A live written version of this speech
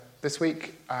This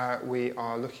week we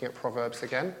are looking at Proverbs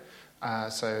again.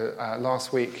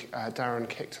 Last week Darren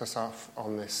kicked us off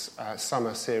on this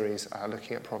summer series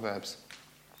looking at Proverbs.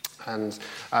 And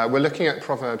we're looking at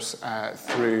Proverbs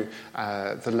through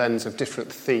the lens of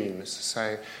different themes.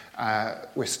 So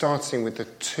we're starting with the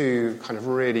two kind of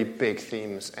really big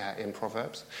themes in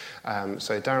Proverbs.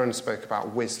 So Darren spoke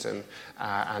about wisdom,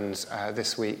 and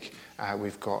this week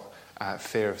we've got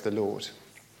fear of the Lord.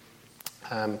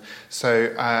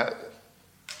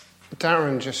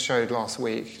 Darren just showed last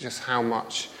week just how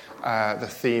much the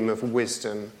theme of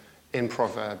wisdom in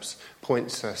Proverbs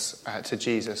points us to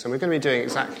Jesus. And we're going to be doing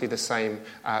exactly the same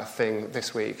thing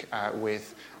this week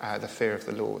with the fear of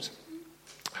the Lord,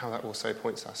 how that also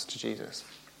points us to Jesus.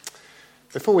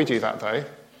 Before we do that, though,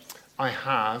 I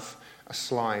have a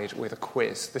slide with a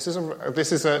quiz. This is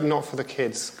a not for the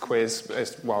kids quiz.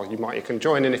 You can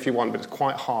join in if you want, but it's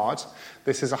quite hard.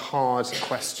 This is a hard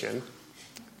question.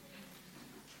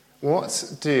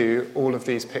 What do all of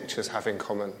these pictures have in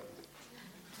common?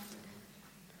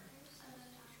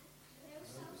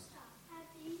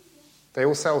 They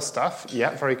all sell stuff.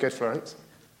 Yeah, very good, Florence.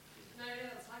 No,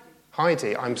 that's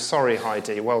Heidi. I'm sorry,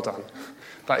 Heidi. Well done.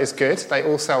 That is good. They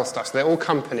all sell stuff. So they're all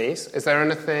companies. Is there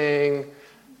anything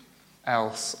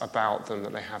else about them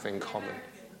that they have in common?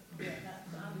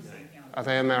 Are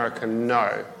they American?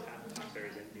 No.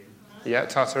 Yeah,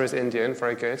 Tata is Indian.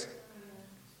 Very good.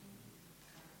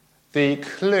 The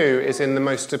clue is in the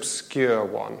most obscure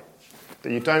one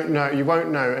that you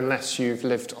won't know unless you've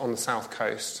lived on the south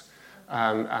coast,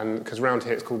 and because around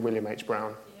here it's called William H.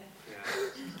 Brown.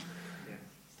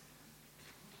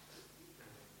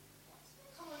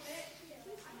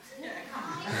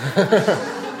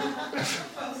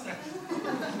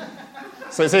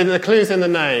 So the clue's in the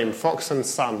name, Fox and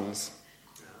Sons.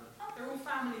 They're all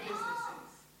family businesses.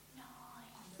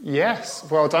 Yes,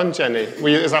 well done, Jenny.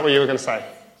 Is that what you were going to say?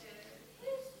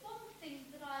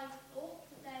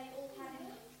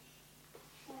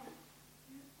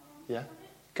 Yeah,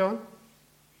 go on.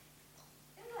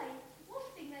 One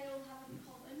thing they all have in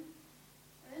common,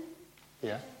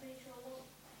 yeah.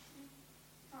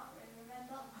 Can't really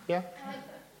remember. Yeah.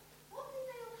 One thing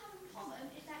they all have in common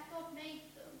is that God made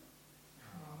them.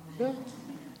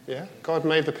 Yeah. God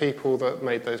made the people that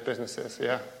made those businesses.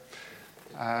 Yeah.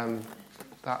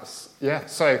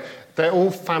 So they're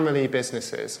all family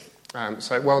businesses.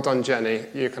 So well done, Jenny.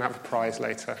 You can have a prize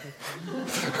later.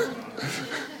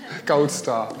 Gold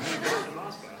star.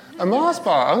 A Mars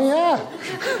bar. Oh,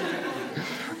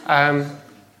 yeah.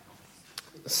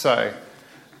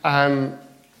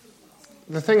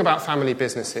 The thing about family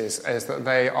businesses is that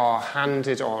they are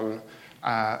handed on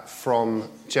from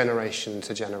generation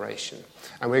to generation.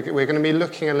 And we're going to be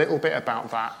looking a little bit about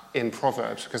that in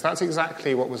Proverbs, because that's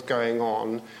exactly what was going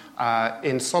on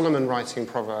in Solomon writing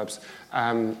Proverbs.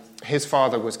 His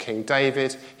father was King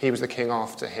David. He was the king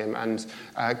after him. And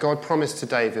God promised to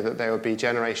David that there would be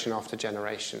generation after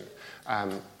generation,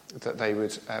 that they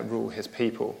would rule his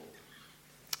people.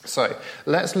 So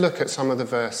let's look at some of the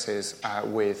verses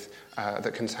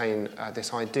that contain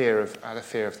this idea of the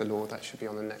fear of the Lord. That should be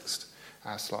on the next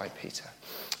slide, Peter.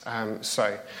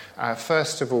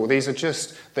 First of all,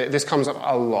 this comes up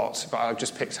a lot, but I've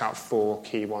just picked out 4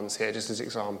 key ones here, just as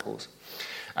examples.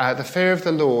 The fear of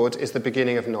the Lord is the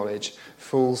beginning of knowledge.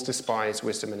 Fools despise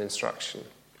wisdom and instruction.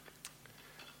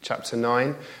 Chapter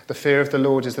 9, the fear of the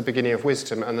Lord is the beginning of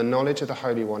wisdom, and the knowledge of the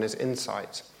Holy One is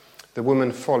insight. The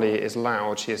woman folly is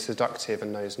loud, she is seductive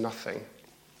and knows nothing.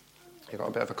 You've got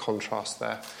a bit of a contrast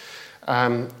there.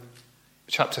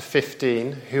 Chapter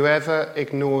 15, whoever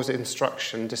ignores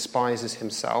instruction despises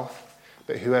himself,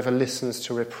 but whoever listens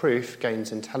to reproof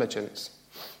gains intelligence.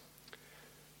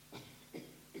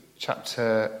 Verse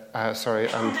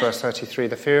 33,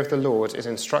 the fear of the Lord is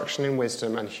instruction in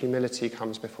wisdom, and humility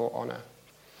comes before honour.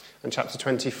 And chapter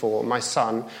 24, my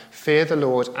son, fear the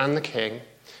Lord and the king,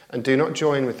 and do not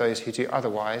join with those who do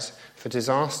otherwise, for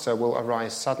disaster will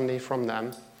arise suddenly from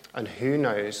them, and who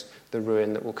knows the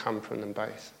ruin that will come from them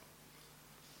both.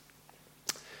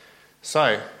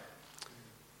 So,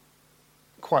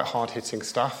 quite hard-hitting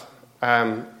stuff.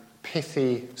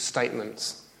 Pithy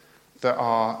statements that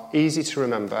are easy to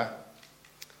remember.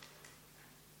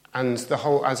 And the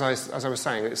whole, as I was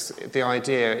saying, the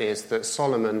idea is that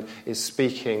Solomon is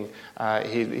speaking,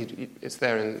 it's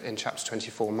there in chapter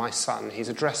 24, my son. He's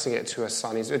addressing it to a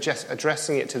son. He's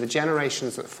addressing it to the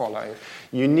generations that follow.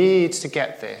 You need to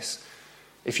get this.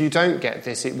 If you don't get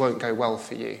this, it won't go well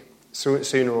for you,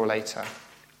 sooner or later.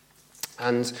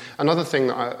 And another thing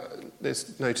that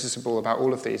is noticeable about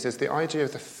all of these is the idea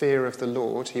of the fear of the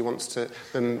Lord. He wants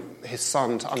his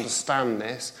son to understand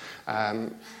this.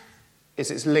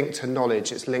 is it's linked to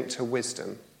knowledge, it's linked to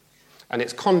wisdom. And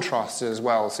it's contrasted as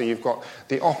well. So you've got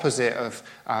the opposite of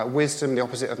wisdom, the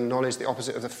opposite of knowledge, the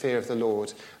opposite of the fear of the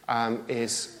Lord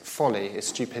is folly, is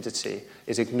stupidity,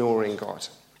 is ignoring God.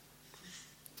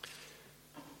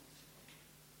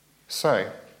 So,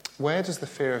 where does the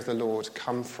fear of the Lord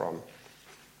come from?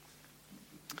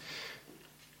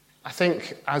 I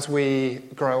think as we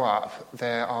grow up,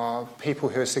 there are people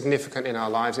who are significant in our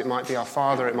lives. It might be our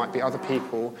father, it might be other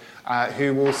people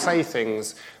who will say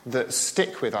things that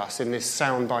stick with us in this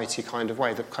soundbitey kind of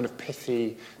way, the kind of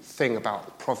pithy thing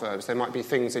about Proverbs. There might be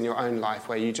things in your own life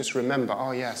where you just remember,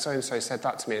 oh yeah, so-and-so said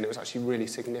that to me, and it was actually really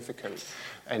significant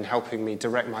in helping me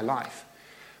direct my life.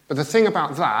 But the thing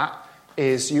about that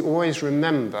is you always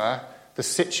remember the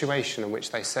situation in which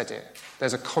they said it.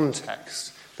 There's a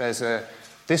context.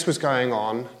 This was going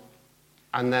on,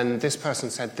 and then this person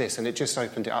said this, and it just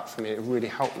opened it up for me. It really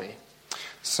helped me.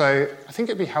 So I think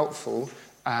it'd be helpful,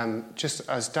 just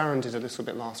as Darren did a little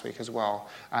bit last week as well,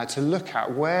 to look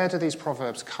at where do these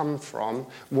proverbs come from,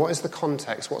 what is the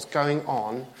context, what's going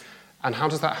on, and how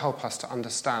does that help us to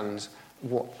understand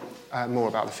more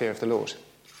about the fear of the Lord.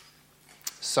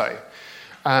 So,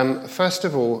 first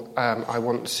of all, I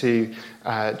want to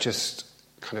just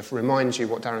kind of remind you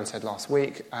what Darren said last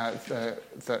week,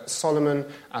 that Solomon,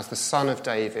 as the son of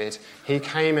David, he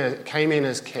came in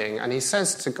as king, and he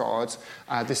says to God,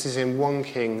 this is in 1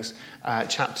 Kings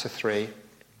chapter 3,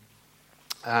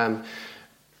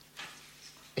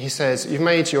 he says, "You've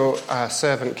made your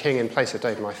servant king in place of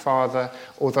David my father,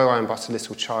 although I am but a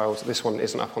little child." This one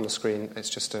isn't up on the screen,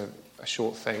 it's just a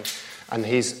short thing. And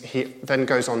he then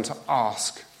goes on to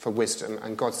ask for wisdom,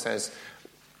 and God says,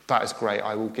 "That is great,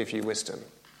 I will give you wisdom."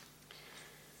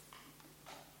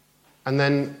 And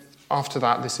then after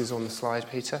that, this is on the slide,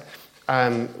 Peter,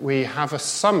 we have a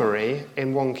summary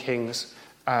in 1 Kings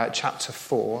chapter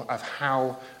 4 of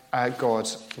how God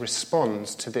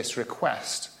responds to this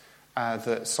request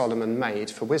that Solomon made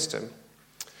for wisdom.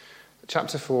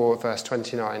 Chapter 4, verse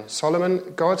 29.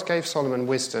 God gave Solomon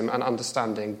wisdom and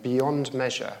understanding beyond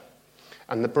measure,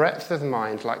 and the breadth of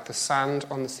mind like the sand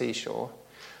on the seashore,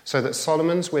 so that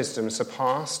Solomon's wisdom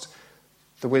surpassed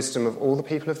the wisdom of all the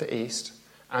people of the East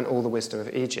and all the wisdom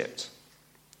of Egypt.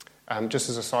 Just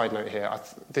as a side note here,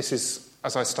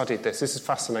 as I studied this is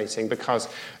fascinating because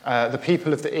the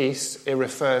people of the East, it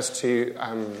refers to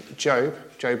Job.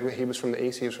 Job, he was from the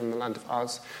East, he was from the land of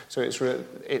Uz. So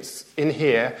it's in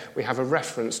here, we have a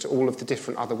reference to all of the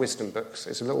different other wisdom books.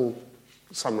 It's a little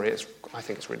summary. I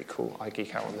think it's really cool. I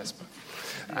geek out on this.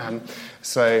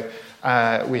 So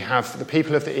we have the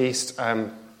people of the East.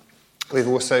 We've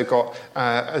also got,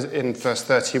 in verse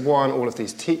 31, all of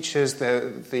these teachers.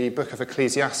 The book of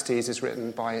Ecclesiastes is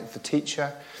written by the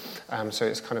teacher. So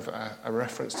it's kind of a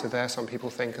reference to there, some people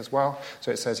think as well.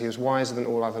 So it says he was wiser than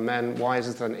all other men,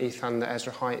 wiser than Ethan the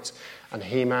Ezrahite, and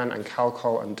Heman and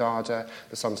Calcol and Dada,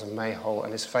 the sons of Mahol,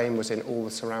 and his fame was in all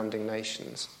the surrounding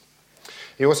nations.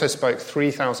 He also spoke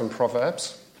 3,000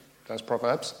 proverbs. Those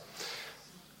proverbs.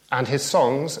 And his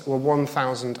songs were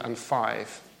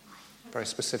 1,005. Very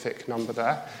specific number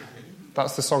there.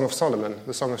 That's the Song of Solomon,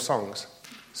 the Song of Songs.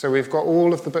 So we've got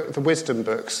all of the wisdom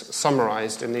books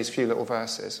summarized in these few little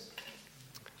verses.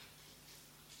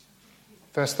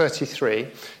 Verse 33,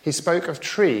 he spoke of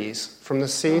trees, from the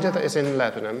cedar that is in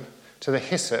Lebanon to the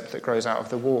hyssop that grows out of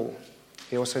the wall.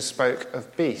 He also spoke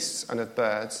of beasts and of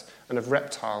birds and of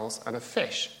reptiles and of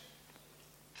fish.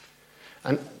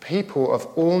 And people of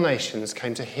all nations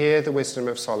came to hear the wisdom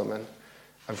of Solomon,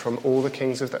 and from all the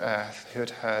kings of the earth who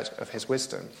had heard of his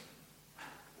wisdom.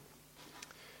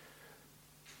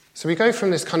 So we go from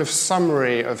this kind of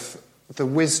summary of the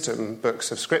wisdom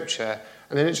books of Scripture,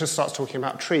 and then it just starts talking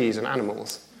about trees and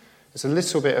animals. It's a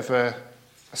little bit of a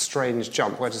strange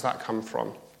jump. Where does that come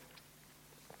from?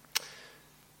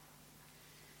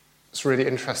 It's really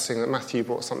interesting that Matthew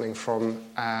brought something from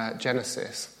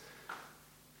Genesis.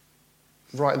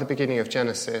 Right at the beginning of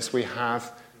Genesis, we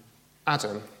have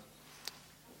Adam.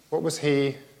 What was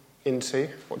he into?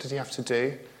 What did he have to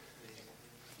do?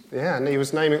 Yeah, and he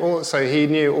was naming all, so he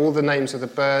knew all the names of the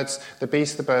birds, the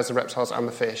beasts, the birds, the reptiles, and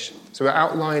the fish. So we're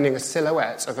outlining a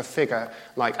silhouette of a figure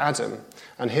like Adam.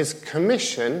 And his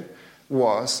commission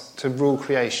was to rule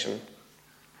creation.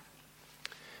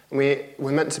 And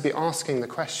we're meant to be asking the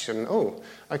question,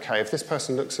 if this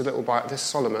person looks a little bit, this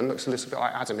Solomon looks a little bit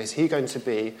like Adam, is he going to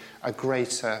be a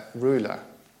greater ruler?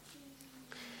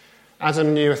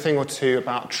 Adam knew a thing or two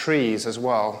about trees as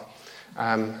well.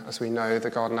 As we know, the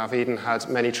Garden of Eden had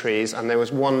many trees, and there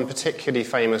was one particularly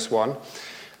famous one,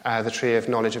 the tree of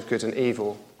knowledge of good and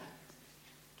evil.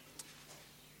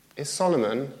 Is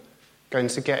Solomon going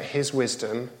to get his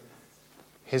wisdom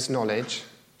his knowledge,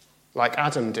 like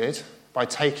Adam did, by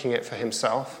taking it for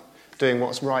himself, doing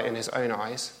what's right in his own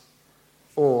eyes,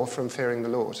 or from fearing the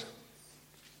Lord?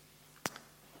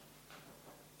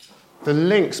 The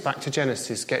links back to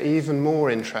Genesis get even more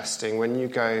interesting when you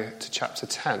go to chapter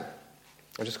 10.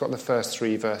 I've just got the first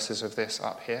 3 verses of this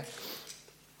up here.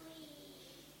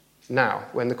 Now,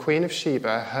 when the Queen of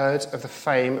Sheba heard of the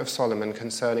fame of Solomon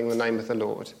concerning the name of the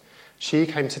Lord, she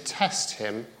came to test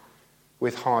him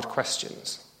with hard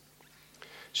questions.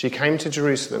 She came to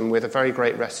Jerusalem with a very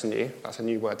great retinue. That's a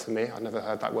new word to me. I've never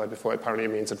heard that word before. Apparently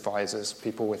it means advisors,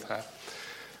 people with her.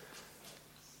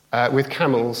 With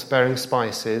camels bearing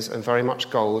spices and very much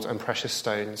gold and precious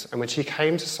stones. And when she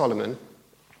came to Solomon,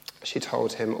 she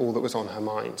told him all that was on her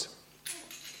mind.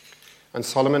 And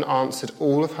Solomon answered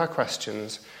all of her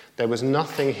questions. There was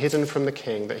nothing hidden from the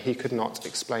king that he could not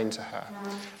explain to her.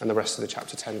 And the rest of the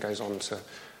chapter 10 goes on to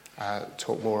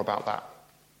talk more about that.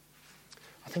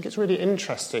 I think it's really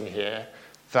interesting here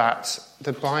that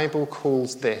the Bible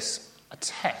calls this a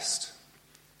test.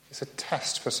 It's a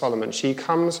test for Solomon. She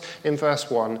comes in verse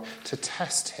 1 to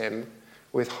test him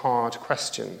with hard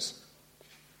questions.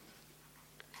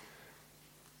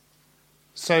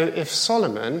 So if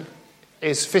Solomon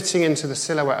is fitting into the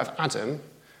silhouette of Adam,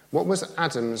 what was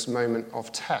Adam's moment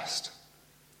of test?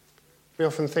 We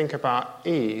often think about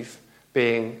Eve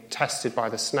being tested by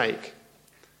the snake.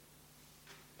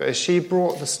 But as she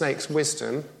brought the snake's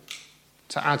wisdom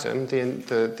to Adam,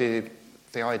 the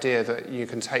idea that you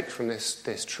can take from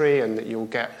this tree and that you'll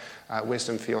get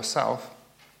wisdom for yourself,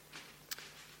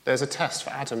 there's a test for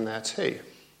Adam there too.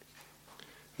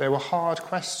 There were hard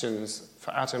questions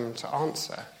for Adam to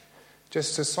answer,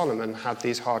 just as Solomon had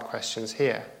these hard questions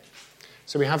here.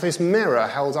 So we have this mirror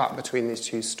held up between these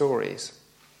two stories.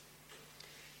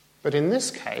 But in this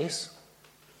case,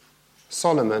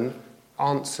 Solomon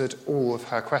answered all of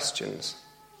her questions.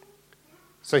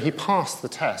 So he passed the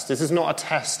test. This is not a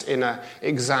test in an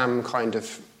exam kind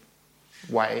of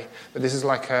way, but this is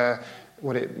like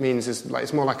what it means is like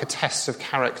it's more like a test of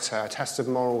character, a test of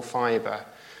moral fibre,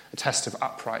 a test of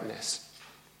uprightness.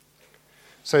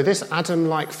 So this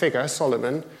Adam-like figure,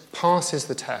 Solomon, passes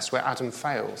the test where Adam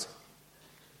failed.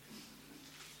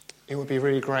 It would be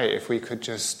really great if we could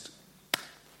just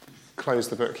close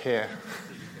the book here.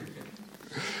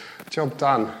 Job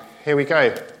done. Here we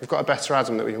go. We've got a better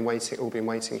Adam that we've all been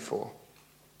waiting for.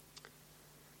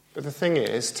 But the thing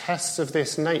is, tests of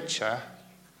this nature,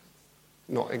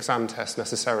 not exam tests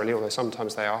necessarily, although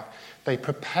sometimes they are, they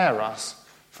prepare us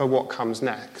for what comes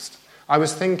next. I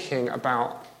was thinking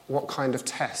about what kind of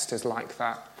test is like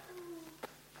that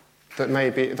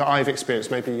I've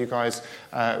experienced, maybe you guys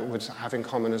would have in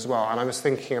common as well. And I was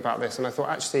thinking about this, and I thought,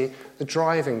 actually, the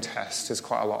driving test is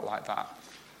quite a lot like that.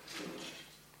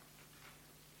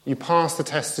 You pass the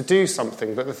test to do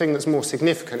something, but the thing that's more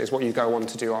significant is what you go on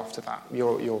to do after that.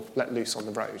 You're let loose on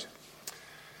the road.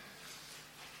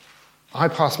 I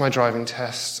passed my driving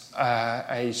test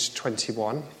aged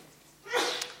 21,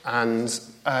 and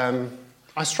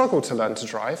I struggled to learn to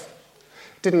drive.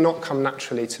 It did not come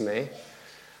naturally to me,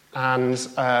 and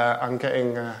I'm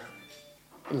getting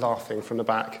laughing from the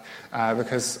back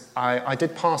because I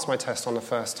did pass my test on the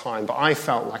first time, but I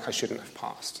felt like I shouldn't have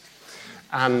passed.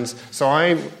 And so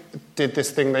I did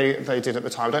this thing they did at the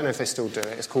time. I don't know if they still do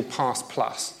it. It's called Pass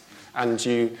Plus. And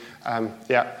you,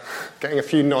 getting a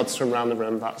few nods from around the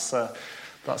room, that's a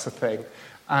thing.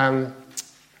 The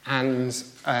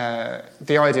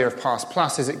idea of Pass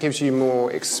Plus is it gives you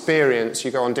more experience.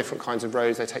 You go on different kinds of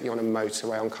roads. They take you on a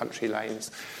motorway, on country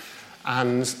lanes.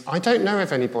 And I don't know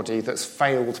of anybody that's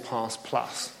failed Pass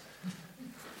Plus.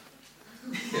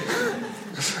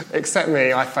 Except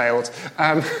me, I failed.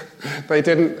 They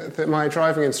didn't. My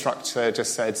driving instructor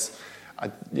just said,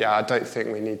 I don't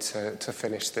think we need to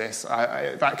finish this.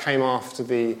 That came after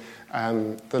the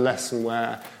lesson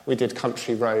where we did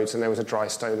country roads and there was a dry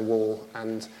stone wall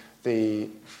and the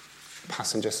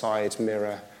passenger side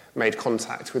mirror made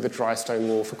contact with the dry stone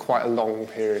wall for quite a long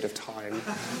period of time.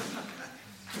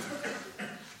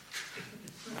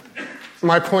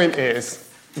 My point is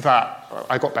that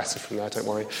I got better from there, don't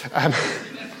worry.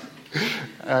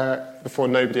 Before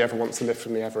nobody ever wants to live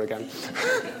from me ever again.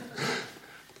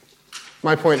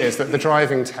 My point is that the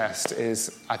driving test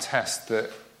is a test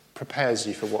that prepares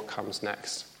you for what comes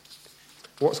next.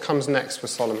 What comes next for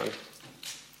Solomon?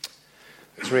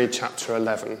 Let's read chapter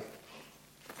 11.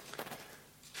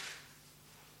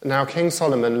 Now King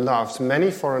Solomon loved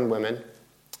many foreign women,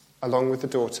 along with the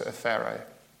daughter of Pharaoh,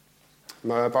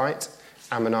 Moabite,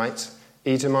 Ammonite,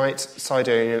 Edomite,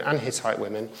 Sidonian, and Hittite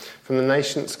women from the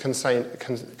nations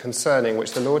concerning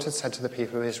which the Lord had said to the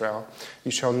people of Israel,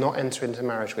 "You shall not enter into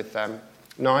marriage with them,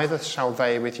 neither shall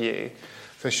they with you,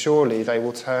 for surely they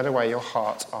will turn away your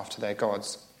heart after their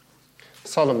gods.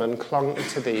 Solomon clung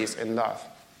to these in love.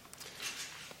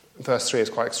 Verse 3 is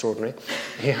quite extraordinary.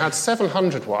 He had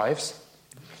 700 wives,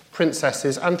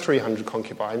 princesses, and 300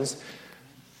 concubines.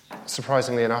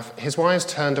 Surprisingly enough, his wives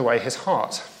turned away his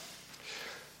heart.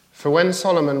 For when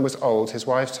Solomon was old, his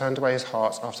wives turned away his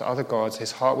heart after other gods.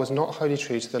 His heart was not wholly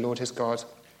true to the Lord his God,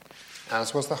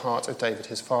 as was the heart of David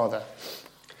his father.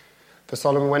 For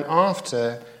Solomon went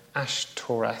after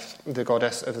Ashtoreth, the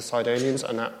goddess of the Sidonians,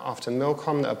 and after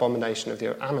Milcom, the abomination of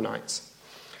the Ammonites.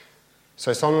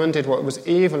 So Solomon did what was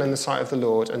evil in the sight of the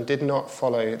Lord and did not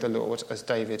follow the Lord as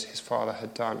David his father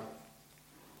had done.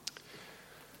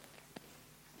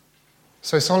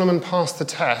 So Solomon passed the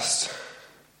test.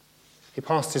 He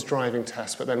passed his driving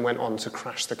test, but then went on to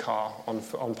crash the car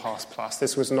on Pass Plus.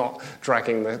 This was not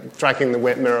dragging the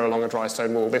whip mirror along a dry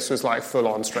stone wall. This was like full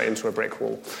on straight into a brick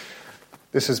wall.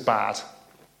 This is bad.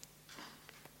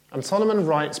 And Solomon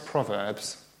writes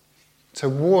Proverbs to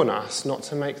warn us not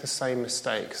to make the same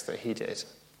mistakes that he did.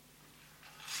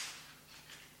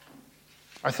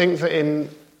 I think that in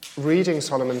reading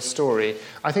Solomon's story,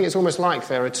 I think it's almost like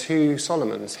there are two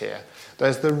Solomons here.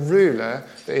 There's the ruler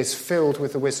that is filled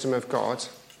with the wisdom of God,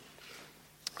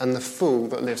 and the fool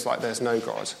that lives like there's no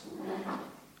God.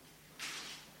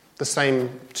 The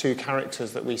same two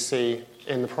characters that we see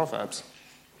in the Proverbs.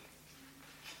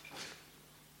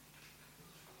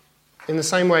 In the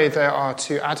same way, there are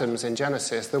two Adams in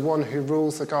Genesis, the one who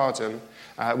rules the garden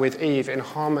with Eve in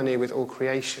harmony with all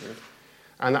creation,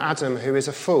 and Adam who is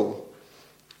a fool.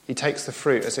 He takes the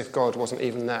fruit as if God wasn't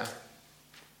even there.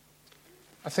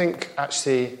 I think,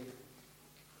 actually,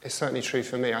 it's certainly true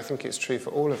for me, I think it's true for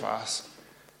all of us,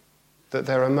 that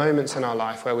there are moments in our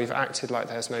life where we've acted like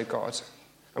there's no God,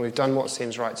 and we've done what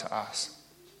seems right to us.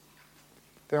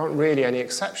 There aren't really any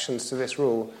exceptions to this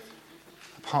rule,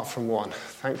 apart from one.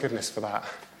 Thank goodness for that.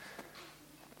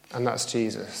 And that's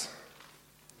Jesus.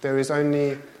 There is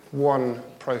only one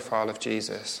profile of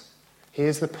Jesus. He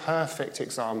is the perfect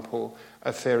example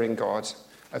of fearing God,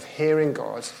 of hearing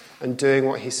God, and doing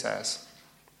what he says.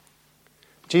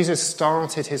 Jesus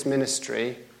started his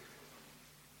ministry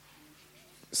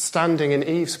standing in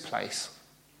Eve's place.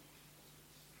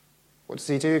 What does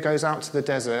he do? He goes out to the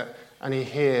desert and he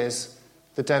hears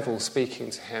the devil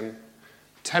speaking to him,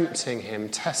 tempting him,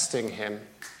 testing him.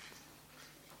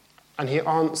 And he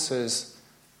answers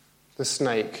the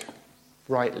snake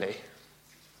rightly.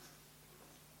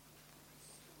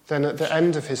 Then at the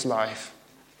end of his life,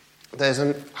 there's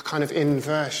a kind of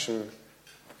inversion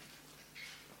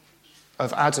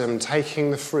of Adam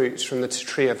taking the fruit from the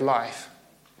tree of life.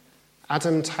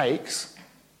 Adam takes,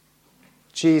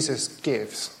 Jesus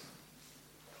gives.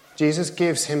 Jesus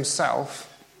gives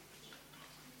himself,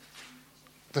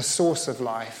 the source of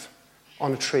life,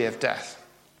 on a tree of death,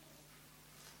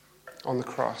 on the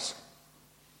cross.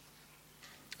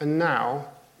 And now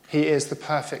he is the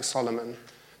perfect Solomon,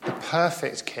 the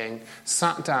perfect king,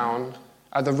 sat down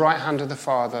at the right hand of the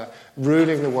Father,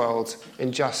 ruling the world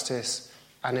in justice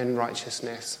and in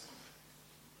righteousness.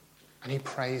 And he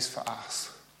prays for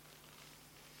us.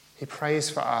 He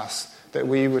prays for us that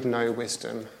we would know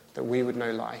wisdom, that we would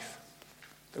know life,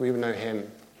 that we would know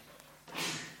him.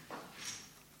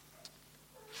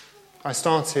 I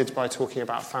started by talking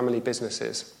about family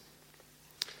businesses.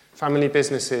 Family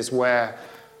businesses where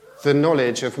the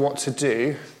knowledge of what to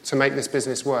do to make this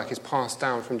business work is passed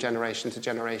down from generation to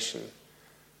generation.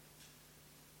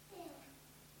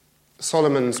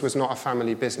 Solomon's was not a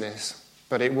family business,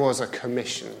 but it was a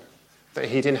commission that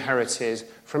he'd inherited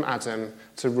from Adam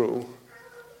to rule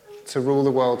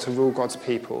the world, to rule God's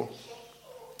people.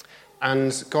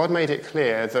 And God made it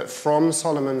clear that from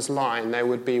Solomon's line there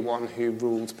would be one who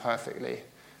ruled perfectly,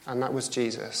 and that was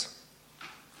Jesus.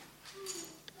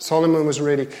 Solomon was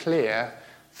really clear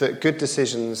that good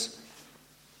decisions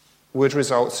would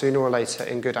result sooner or later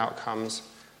in good outcomes,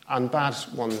 and bad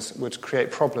ones would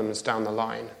create problems down the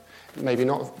line. Maybe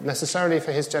not necessarily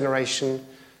for his generation,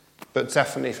 but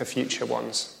definitely for future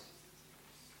ones.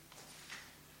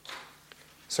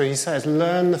 So he says,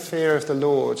 learn the fear of the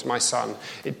Lord, my son.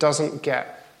 It doesn't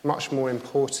get much more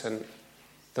important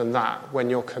than that when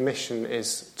your commission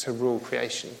is to rule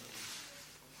creation.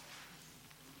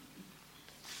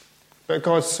 But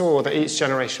God saw that each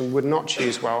generation would not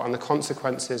choose well and the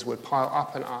consequences would pile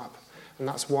up and up. And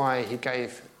that's why he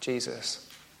gave Jesus.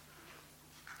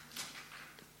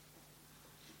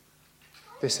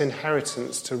 This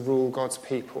inheritance to rule God's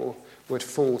people would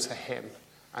fall to him,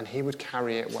 and he would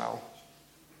carry it well.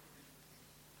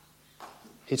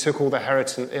 He took all the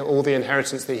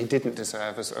inheritance that he didn't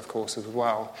deserve, of course, as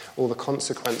well, all the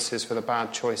consequences for the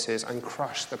bad choices, and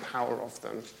crushed the power of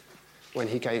them when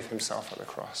he gave himself at the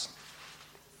cross.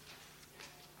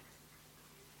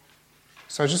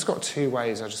 So I've just got two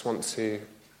ways I just want to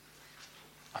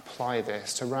apply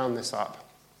this, to round this up.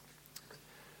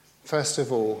 First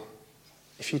of all,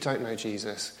 if you don't know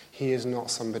Jesus, he is not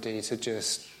somebody to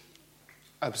just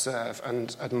observe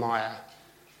and admire.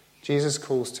 Jesus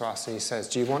calls to us and he says,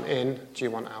 do you want in? Do you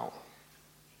want out?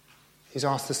 He's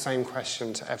asked the same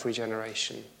question to every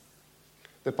generation.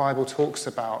 The Bible talks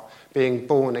about being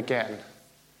born again.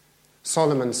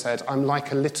 Solomon said, I'm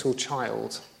like a little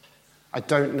child. I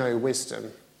don't know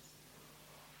wisdom.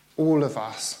 All of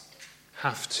us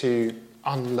have to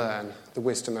unlearn the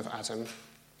wisdom of Adam,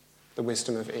 the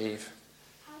wisdom of Eve,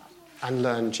 and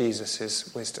learn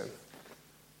Jesus' wisdom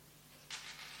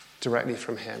directly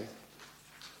from him.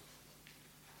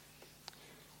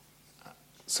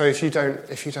 So if you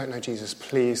don't know Jesus,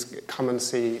 please come and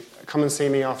see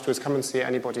me afterwards. Come and see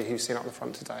anybody who's seen up the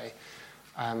front today.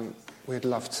 We'd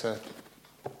love to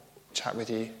chat with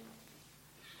you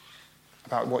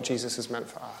about what Jesus has meant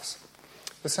for us.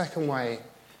 The second way,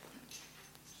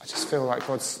 I just feel like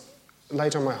God's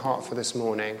laid on my heart for this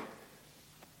morning.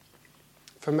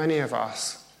 For many of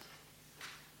us,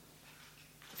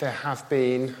 there have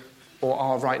been, or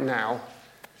are right now,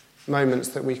 moments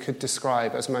that we could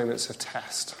describe as moments of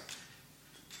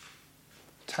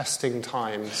testing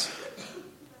times.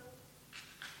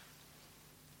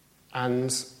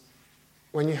 And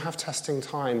when you have testing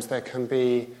times, there can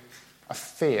be a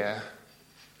fear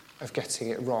of getting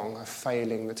it wrong, of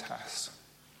failing the test.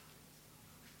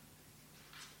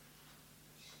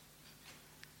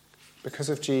 Because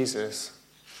of Jesus,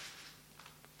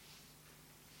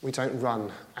 we don't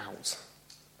run out.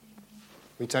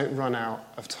 We don't run out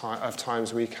of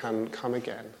times we can come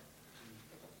again.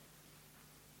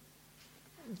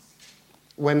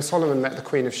 When Solomon met the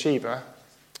Queen of Sheba,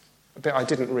 a bit I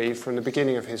didn't read from the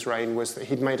beginning of his reign was that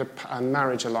he'd made a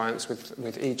marriage alliance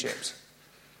with Egypt.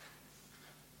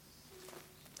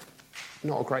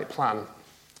 Not a great plan.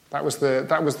 That was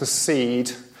the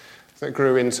seed that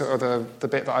grew into the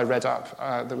bit that I read up,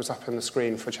 that was up on the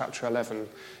screen for chapter 11.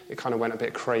 It kind of went a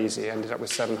bit crazy, ended up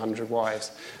with 700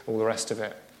 wives, all the rest of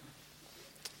it.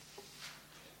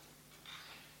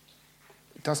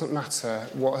 It doesn't matter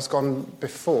what has gone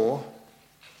before,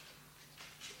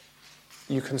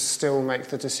 you can still make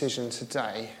the decision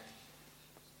today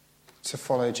to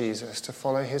follow Jesus, to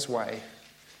follow his way,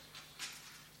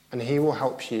 and he will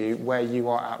help you where you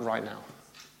are at right now.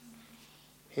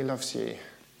 He loves you.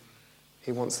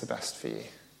 He wants the best for you.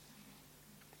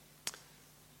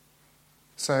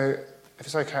 So, if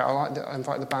it's okay, I'd like to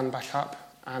invite the band back up,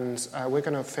 and we're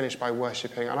going to finish by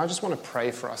worshipping. And I just want to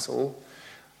pray for us all.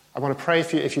 I want to pray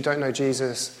for you, if you don't know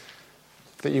Jesus,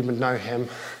 that you would know him.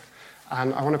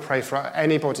 And I want to pray for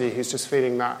anybody who's just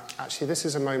feeling that, actually, this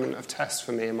is a moment of test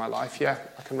for me in my life. Yeah,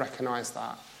 I can recognise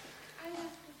that.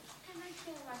 Can I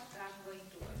say what I'm going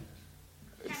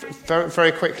to Very,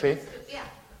 very quickly. Yeah.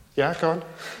 Yeah, go on.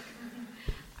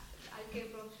 I came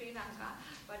from Sri Lanka,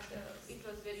 but it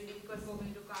was very difficult for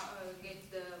me to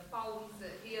get the pounds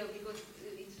here because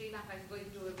in Sri Lanka it's going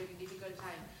through a very difficult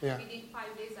time. Yeah. Within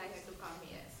 5 days I had to come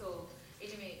here. So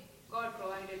anyway, God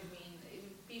provided me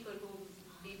people who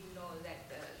didn't know that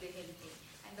they helped me.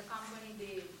 And the company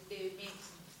they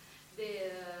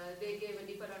gave a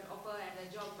different offer and a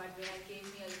job, but when I came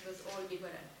here it was all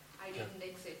different. I didn't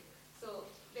accept. So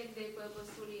then they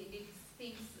purposefully did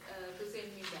things to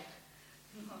send me back.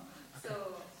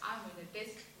 So I'm in a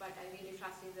test, but I really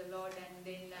trust in the Lord. And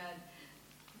then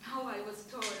now I was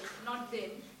told, not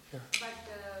then, but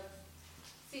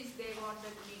since they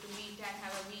wanted me to meet and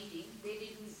have a meeting, they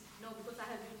didn't know because I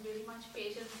have been very much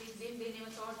patient with them. They never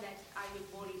thought that I would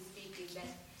boldly speak in that.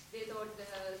 They thought,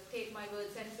 take my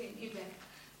words and send me back.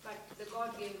 But the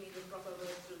God gave me the proper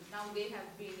words. Now they have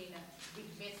been in a big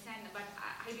mess, but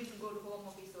I didn't go to home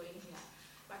office or anything.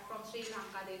 But from Sri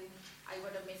Lanka, then I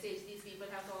got a message. These people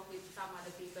have talked with some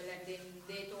other people, and then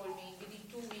they told me within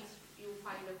 2 weeks you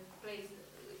find a place,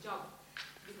 job,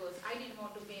 because I didn't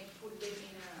want to put them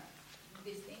in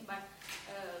this thing. But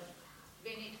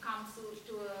when it comes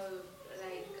to a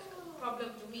problem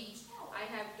to me, I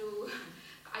have to.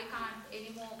 I can't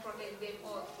anymore protect them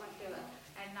or whatever.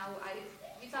 And now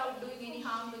without doing any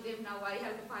harm to them, now I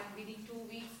have to find within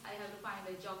 2 weeks. I have to find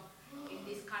a job in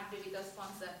this country with a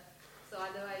sponsor. So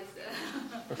otherwise,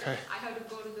 Okay. I have to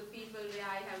go to the people where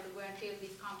I have to go and tell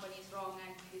this company is wrong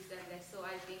and this and that. So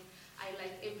I think I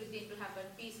like everything to happen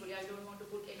peacefully. I don't want to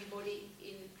put anybody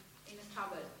in a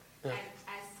trouble, and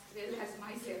as well as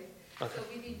myself. Okay. So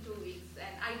within 2 weeks,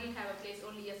 and I didn't have a place.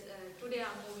 Only today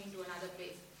I'm moving to another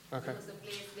place. Okay. Because the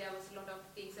place there was a lot of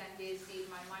things and they steal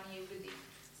my money, everything.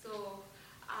 So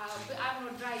I'm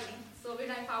not driving. So when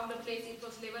I found a place, it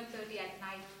was 11:30 at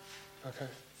night. Okay.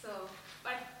 So,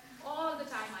 but all the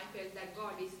time I felt that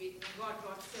God is with me. God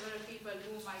brought several people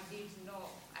whom I didn't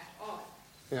know at all.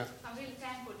 Yeah. So I'm really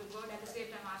thankful to God. At the same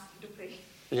time, asking to pray.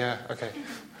 Yeah, okay.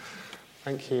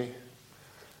 Thank you.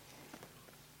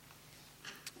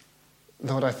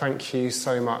 Lord, I thank you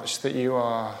so much that you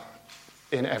are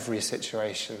in every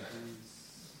situation,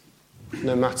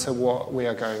 no matter what we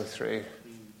are going through.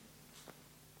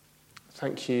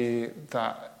 Thank you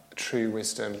that true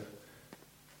wisdom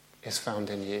is found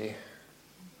in you.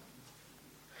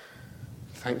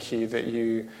 Thank you that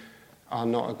you are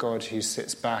not a God who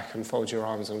sits back and folds your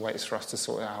arms and waits for us to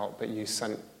sort it out, but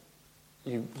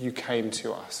you came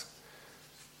to us.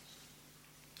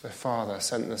 The Father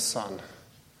sent the Son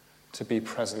to be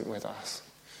present with us.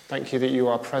 Thank you that you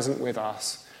are present with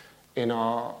us in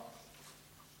our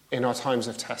times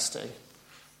of testing.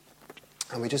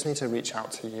 And we just need to reach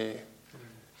out to you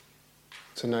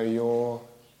to know your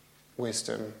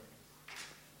wisdom.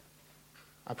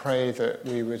 I pray that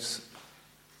we would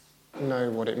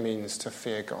know what it means to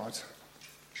fear God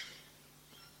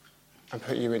and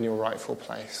put you in your rightful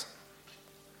place.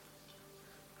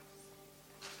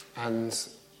 And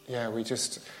yeah,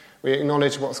 we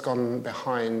acknowledge what's gone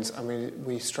behind, and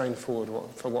we strain forward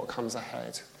for what comes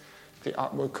ahead. The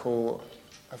upward call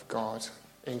of God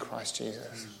in Christ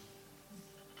Jesus.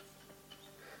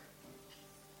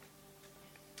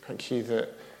 Thank you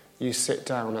that you sit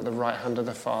down at the right hand of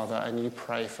the Father and you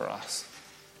pray for us.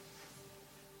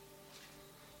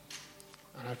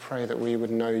 And I pray that we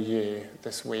would know you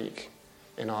this week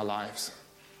in our lives.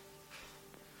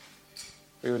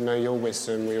 We would know your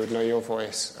wisdom, we would know your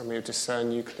voice, and we would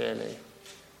discern you clearly.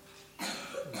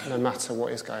 No matter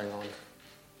what is going on,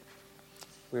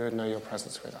 we would know your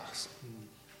presence with us.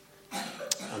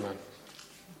 Amen.